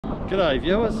G'day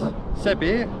viewers, Sep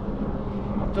here.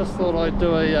 Just thought I'd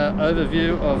do a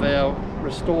overview of our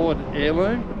restored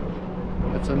heirloom.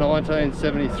 It's a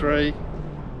 1973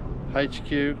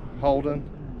 HQ Holden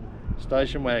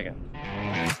station wagon.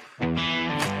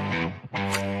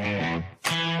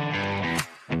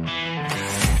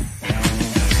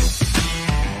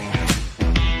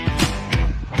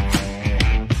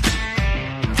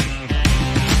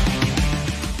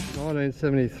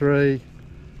 '73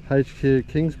 HQ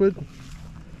Kingswood.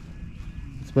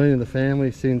 It's been in the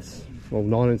family since, well,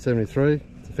 1973.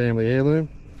 It's a family heirloom.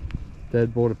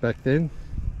 Dad bought it back then.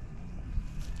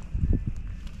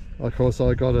 Of course,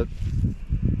 I got it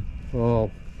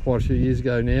quite a few years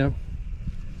ago now,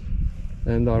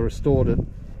 and I restored it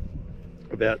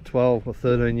about 12 or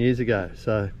 13 years ago.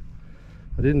 So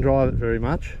I didn't drive it very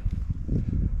much.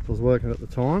 I was working at the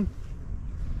time,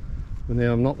 but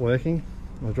now I'm not working.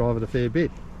 I drive it a fair bit.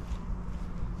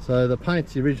 So the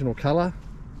paint's the original colour.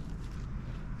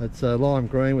 It's lime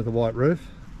green with a white roof.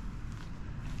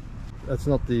 That's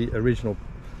not the original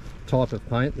type of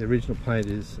paint. The original paint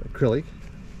is acrylic.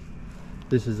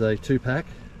 This is a 2-pack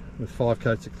with 5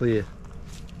 coats of clear.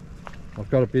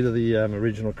 I've got a bit of the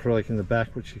original acrylic in the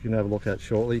back, which you can have a look at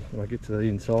shortly when I get to the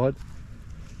inside.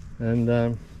 And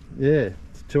yeah,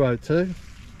 it's 202,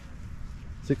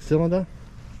 6-cylinder.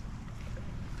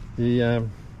 The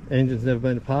engine's never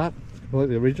been apart. It's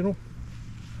completely original.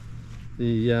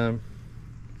 The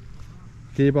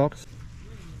gearbox,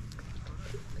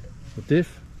 the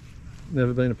diff,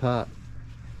 never been apart.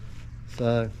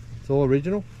 So it's all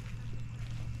original,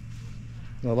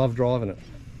 and I love driving it.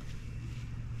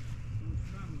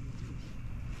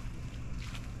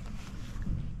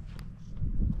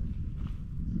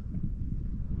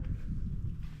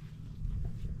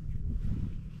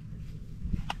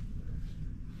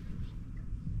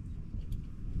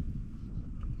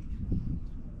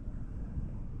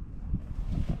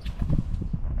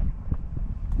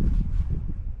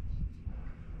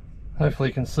 Hopefully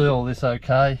you can see all this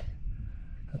okay.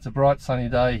 It's a bright sunny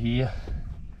day here,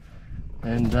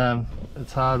 and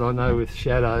it's hard, I know, with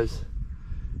shadows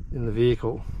in the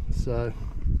vehicle, so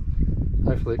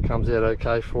hopefully it comes out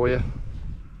okay for you.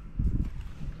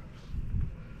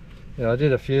 Yeah, I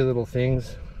did a few little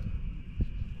things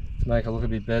to make it look a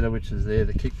bit better, which is there,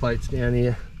 the kick plates down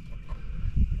here,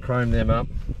 chrome them up.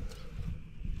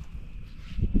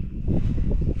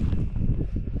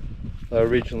 They're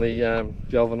originally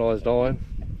galvanised iron.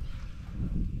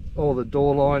 All the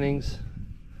door linings,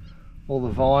 all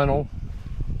the vinyl,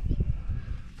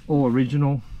 all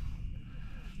original.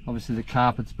 Obviously the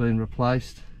carpet's been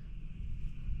replaced.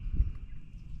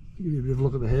 Give you a bit of a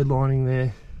look at the headlining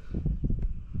there.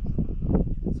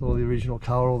 It's all the original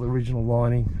colour, all the original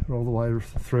lining, all the way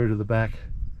through to the back.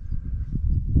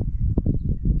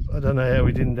 I don't know how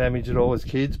we didn't damage it all as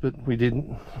kids, but we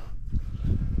didn't.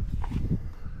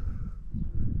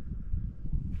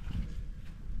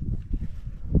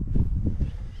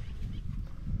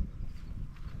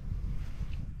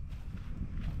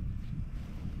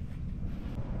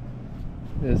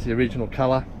 There's the original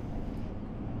colour,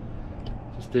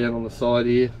 just down on the side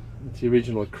here. It's the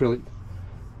original acrylic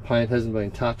paint, hasn't been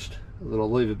touched. I'll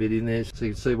leave a bit in there so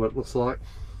you can see what it looks like.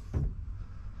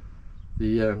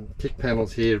 The kick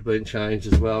panels here have been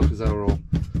changed as well, because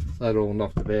they'd all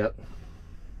knocked about.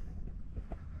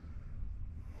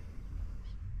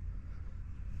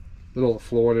 But all the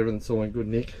floor and everything's all in good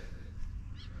nick.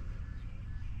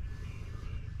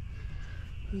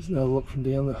 There's another look from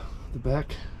down the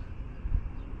back.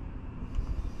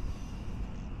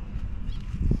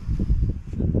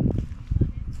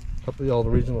 Couple of the old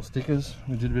original stickers.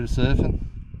 We did a bit of surfing.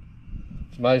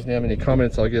 It's amazing how many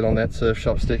comments I get on that surf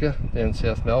shop sticker down in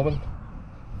South Melbourne.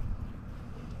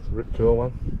 It's a rip cool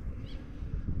one.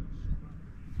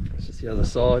 It's just the other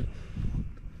side.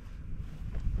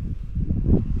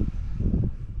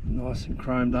 Nice and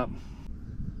chromed up.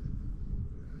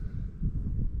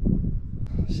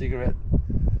 Cigarette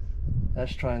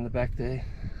ashtray in the back there.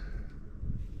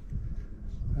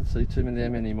 Don't see too many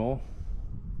of them anymore.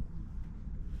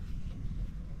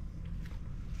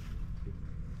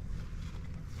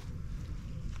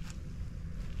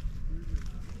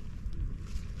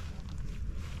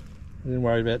 I didn't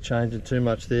worry about changing too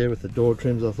much there with the door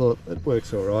trims. I thought it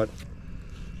works alright.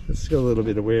 It's got a little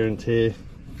bit of wear and tear,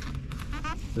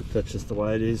 but that's just the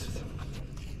way it is.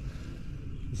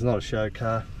 It's not a show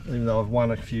car, even though I've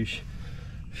won a few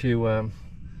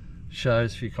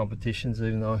shows, a few competitions,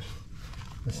 even though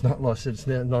it's not, like I said, it's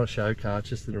not a show car, it's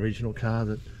just an original car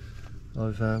that I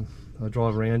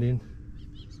drive around in.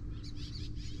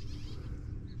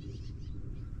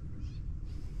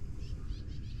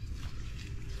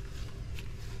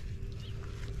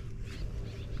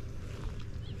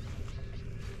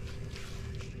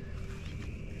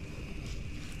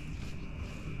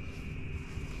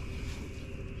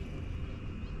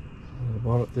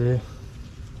 on it there.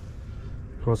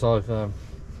 Of course, I've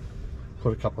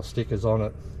put a couple of stickers on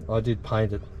it. I did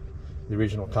paint it the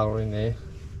original colour in there.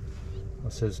 I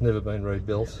said it's never been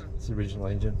rebuilt, it's the original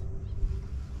engine.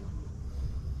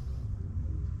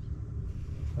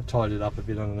 I tied it up a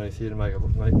bit underneath here to make it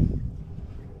look neat.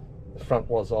 The front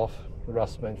was off, the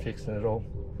rust's been fixed in it all,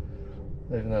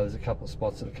 even though there's a couple of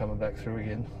spots that are coming back through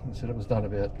again. I said it was done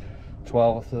about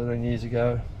 12 or 13 years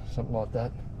ago, something like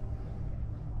that.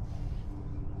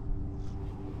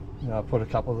 Now I put a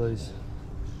couple of these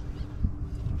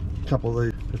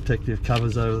protective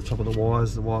covers over the top of the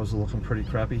wires. The wires are looking pretty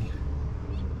crappy.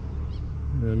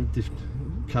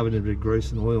 Covered in a bit of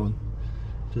grease and oil, and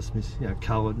just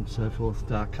coloured and so forth,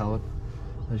 dark coloured,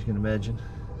 as you can imagine,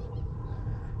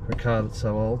 for a car that's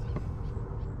so old.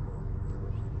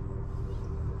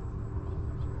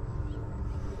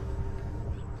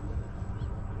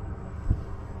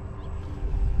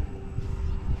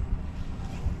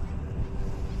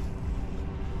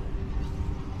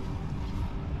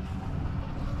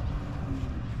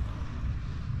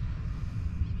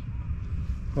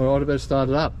 Alright, I better start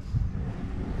it up.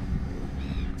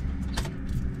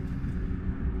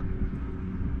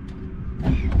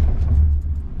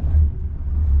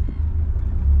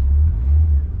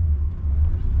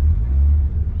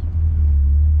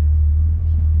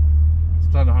 It's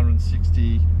done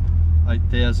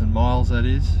 168,000 miles, that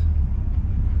is.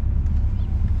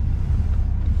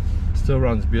 Still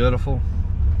runs beautiful.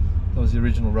 That was the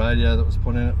original radio that was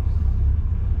put in it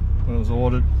when it was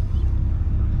ordered.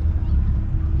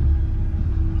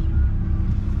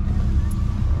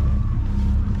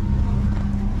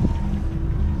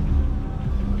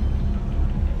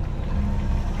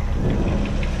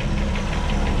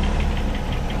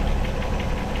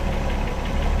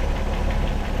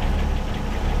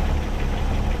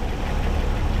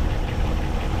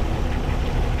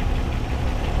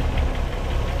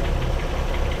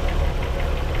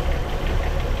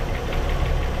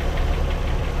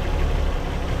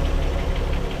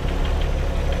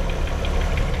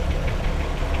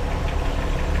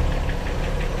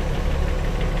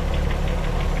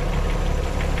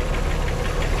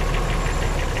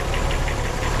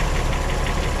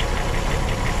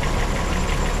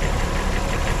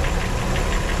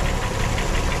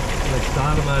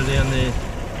 Starter motor down there.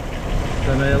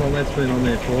 Don't know how long that's been on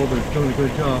there for, but it's doing a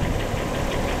good job.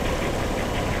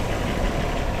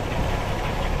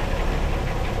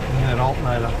 And that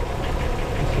alternator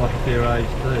looks like a fair age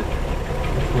too.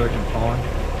 It's working fine.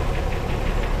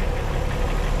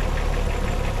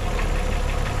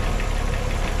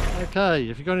 Okay,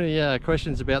 if you've got any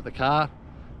questions about the car,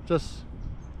 just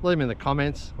leave them in the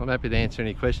comments. I'm happy to answer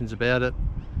any questions about it.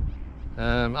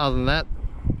 Other than that,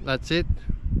 that's it.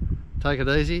 Take it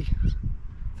easy.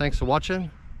 Thanks for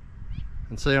watching,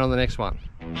 and see you on the next one.